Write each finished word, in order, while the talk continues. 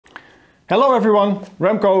Hello everyone,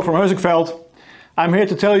 Remco from Heusinkveld. I'm here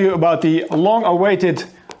to tell you about the long-awaited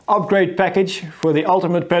upgrade package for the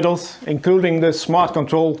ultimate pedals, including the Smart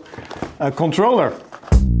Control controller.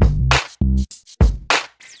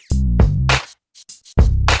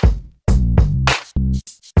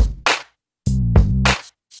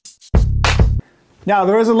 Now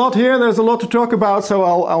there is a lot here, there's a lot to talk about, so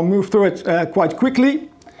I'll move through it quite quickly.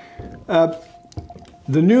 The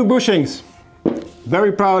new bushings,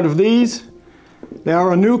 very proud of these. They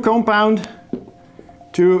are a new compound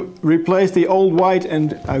to replace the old white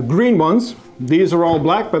and green ones. These are all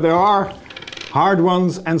black, but there are hard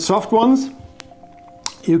ones and soft ones.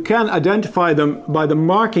 You can identify them by the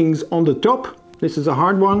markings on the top. This is a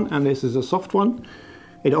hard one and this is a soft one.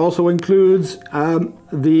 It also includes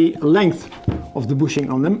the length of the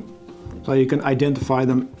bushing on them, so you can identify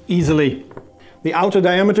them easily. The outer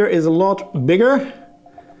diameter is a lot bigger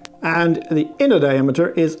and the inner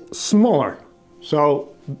diameter is smaller.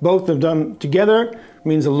 So both of them together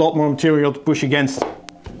means a lot more material to push against.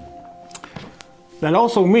 That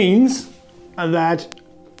also means that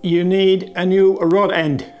you need a new rod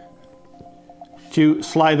end to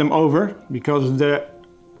slide them over because of the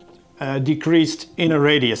decreased inner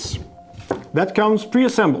radius. That comes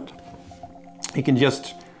pre-assembled. You can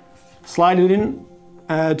just slide it in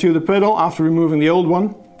to the pedal after removing the old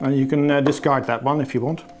one, and you can discard that one if you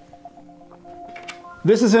want.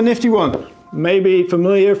 This is a nifty one, maybe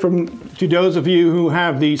familiar to those of you who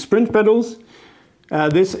have the sprint pedals.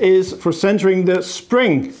 This is for centering the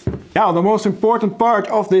spring. Now the most important part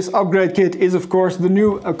of this upgrade kit is of course the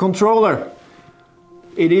new controller.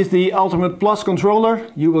 It is the Ultimate Plus controller.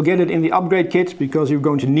 You will get it in the upgrade kit because you're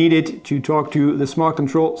going to need it to talk to the Smart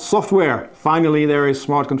Control software. Finally, there is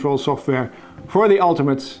Smart Control software for the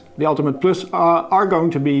Ultimates. The Ultimate Plus are going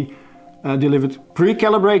to be delivered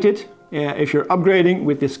pre-calibrated. If you're upgrading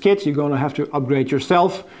with this kit, you're going to have to upgrade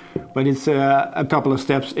yourself, but it's a couple of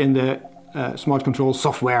steps in the Smart Control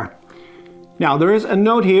software. Now, there is a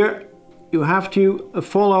note here. You have to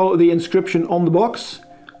follow the inscription on the box.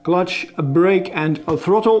 Clutch, a brake and a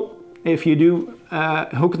throttle. If you do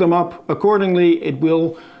hook them up accordingly, it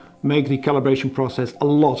will make the calibration process a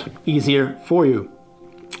lot easier for you.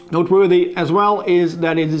 Noteworthy as well is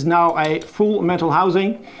that it is now a full metal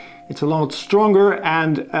housing. It's a lot stronger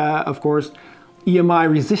and of course EMI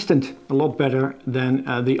resistant, a lot better than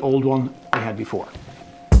the old one we had before.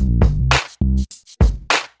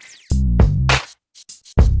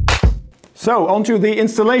 So onto the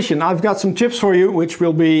installation. I've got some tips for you which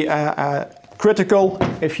will be critical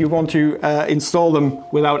if you want to install them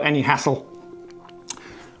without any hassle.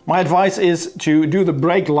 My advice is to do the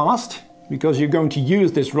brake last because you're going to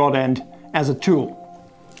use this rod end as a tool.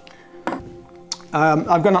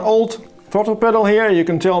 I've got an old throttle pedal here, you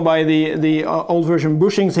can tell by the old version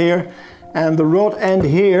bushings here, and the rod end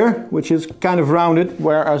here, which is kind of rounded,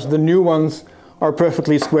 whereas the new ones are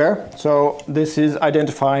perfectly square. So this is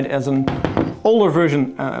identified as an older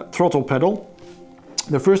version throttle pedal.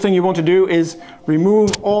 The first thing you want to do is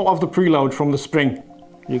remove all of the preload from the spring.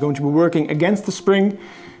 You're going to be working against the spring,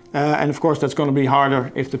 and of course that's going to be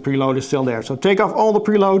harder if the preload is still there. So take off all the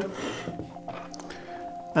preload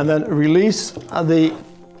and then release the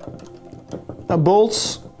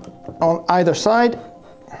bolts on either side.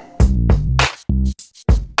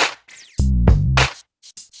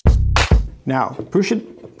 Now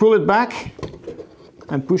pull it back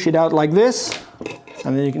and push it out like this,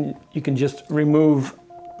 and then you can just remove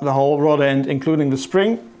the whole rod end, including the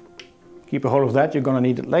spring. Keep a hold of that, you're going to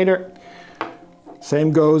need it later.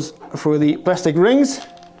 Same goes for the plastic rings.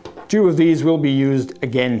 2 of these will be used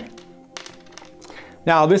again.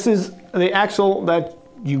 Now this is the axle that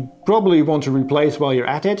you probably want to replace while you're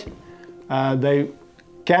at it. They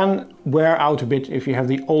can wear out a bit if you have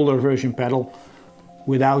the older version pedal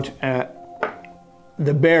without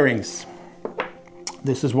the bearings.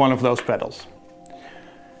 This is one of those pedals.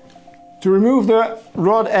 To remove the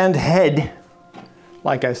rod end head,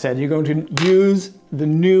 like I said, you're going to use the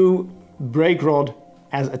new brake rod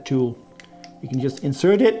as a tool. You can just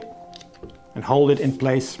insert it and hold it in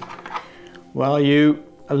place while you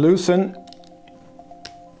loosen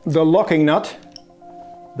the locking nut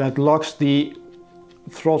that locks the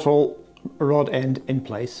throttle rod end in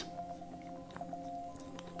place.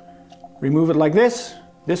 Remove it like this.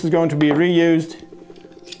 This is going to be reused.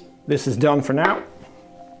 This is done for now.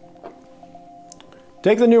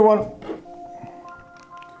 Take the new one,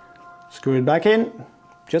 screw it back in,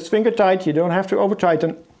 just finger tight, you don't have to over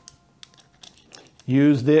tighten.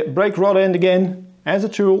 Use the brake rod end again as a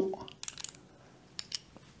tool.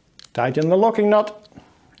 Tighten the locking nut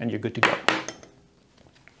and you're good to go.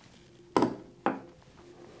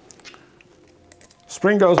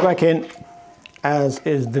 spring goes back in, as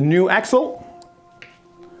is the new axle.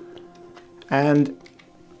 And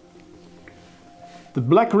the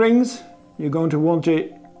black rings, you're going to want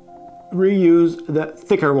to reuse the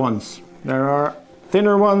thicker ones. There are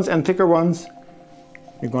thinner ones and thicker ones.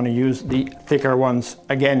 You're going to use the thicker ones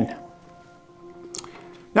again.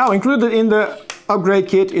 Now, included in the upgrade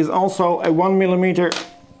kit is also a 1mm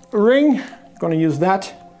ring. Going to use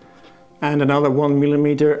that, and another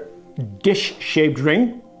 1mm dish-shaped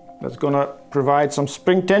ring. That's going to provide some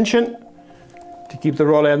spring tension to keep the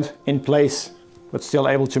rod end in place, but still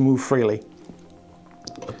able to move freely.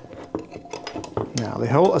 Now the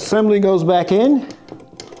whole assembly goes back in.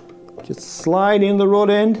 Just slide in the rod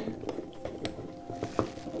end,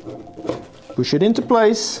 push it into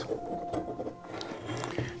place.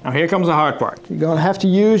 Now here comes the hard part. You're going to have to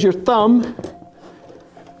use your thumb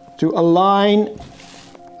to align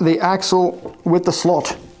the axle with the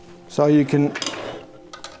slot, so you can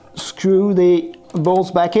screw the bolts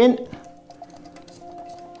back in.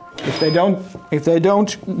 If they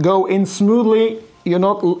don't go in smoothly, you're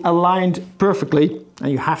not aligned perfectly,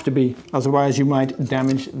 and you have to be, otherwise you might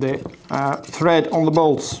damage the thread on the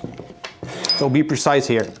bolts. So be precise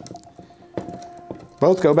here.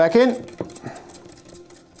 Both go back in,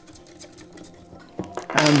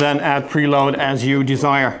 and then add preload as you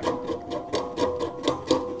desire,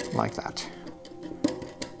 like that.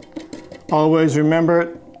 Always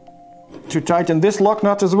remember to tighten this lock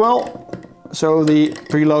nut as well, so the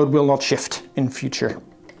preload will not shift in future.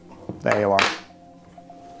 There you are.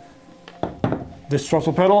 This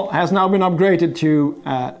throttle pedal has now been upgraded to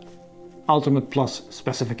Ultimate Plus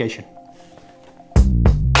specification.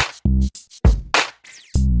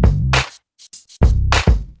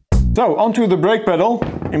 So, onto the brake pedal,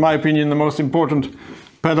 in my opinion the most important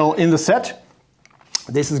pedal in the set.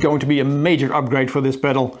 This is going to be a major upgrade for this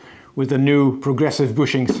pedal with the new progressive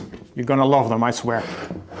bushings. You're gonna love them, I swear.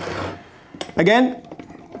 Again,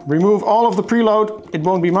 remove all of the preload. It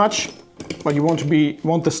won't be much, but you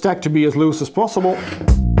want the stack to be as loose as possible.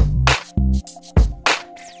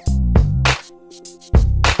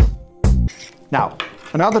 Now,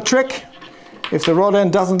 another trick, if the rod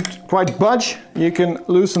end doesn't quite budge, you can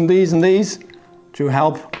loosen these and these to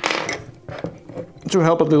help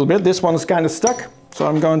a little bit. This one is kind of stuck, so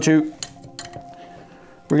I'm going to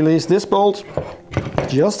release this bolt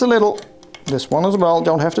just a little. This one as well,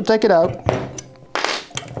 don't have to take it out.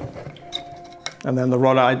 And then the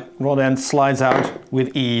rod end slides out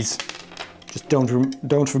with ease. Just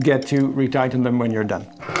don't forget to retighten them when you're done.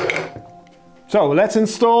 So let's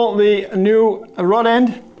install the new rod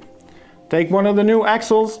end. Take one of the new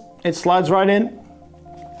axles, it slides right in.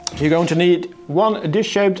 You're going to need one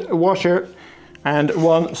dish-shaped washer and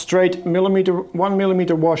one straight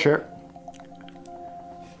 1mm washer.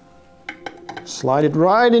 Slide it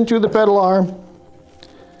right into the pedal arm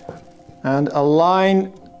and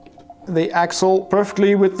align the axle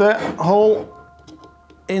perfectly with the hole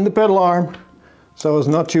in the pedal arm, so as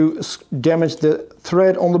not to damage the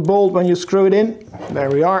thread on the bolt when you screw it in. There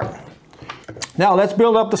we are. Now let's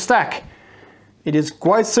build up the stack. It is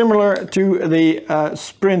quite similar to the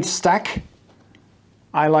Sprint stack.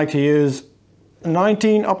 I like to use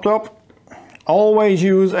 19 up top. Always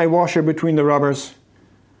use a washer between the rubbers.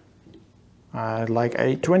 I'd like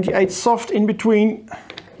a 28 soft in between,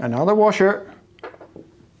 another washer,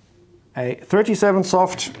 a 37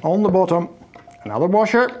 soft on the bottom, another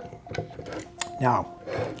washer. Now,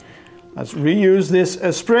 let's reuse this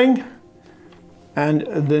spring and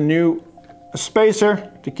the new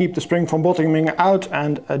spacer to keep the spring from bottoming out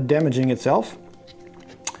and damaging itself.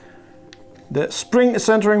 The spring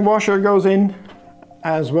centering washer goes in,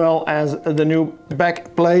 as well as the new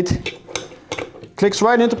back plate. Clicks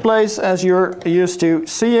right into place as you're used to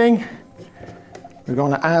seeing. We're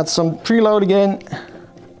going to add some preload again.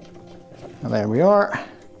 And there we are.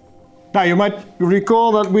 Now you might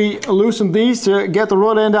recall that we loosened these to get the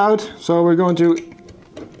rod end out, so we're going to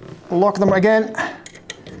lock them again,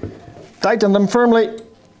 tighten them firmly,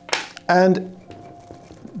 and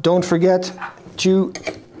don't forget to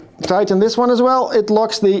tighten this one as well. It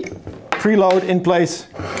locks the preload in place.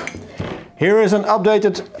 Here is an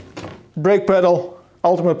updated brake pedal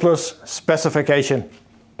Ultimate Plus specification.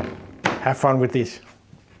 Have fun with these.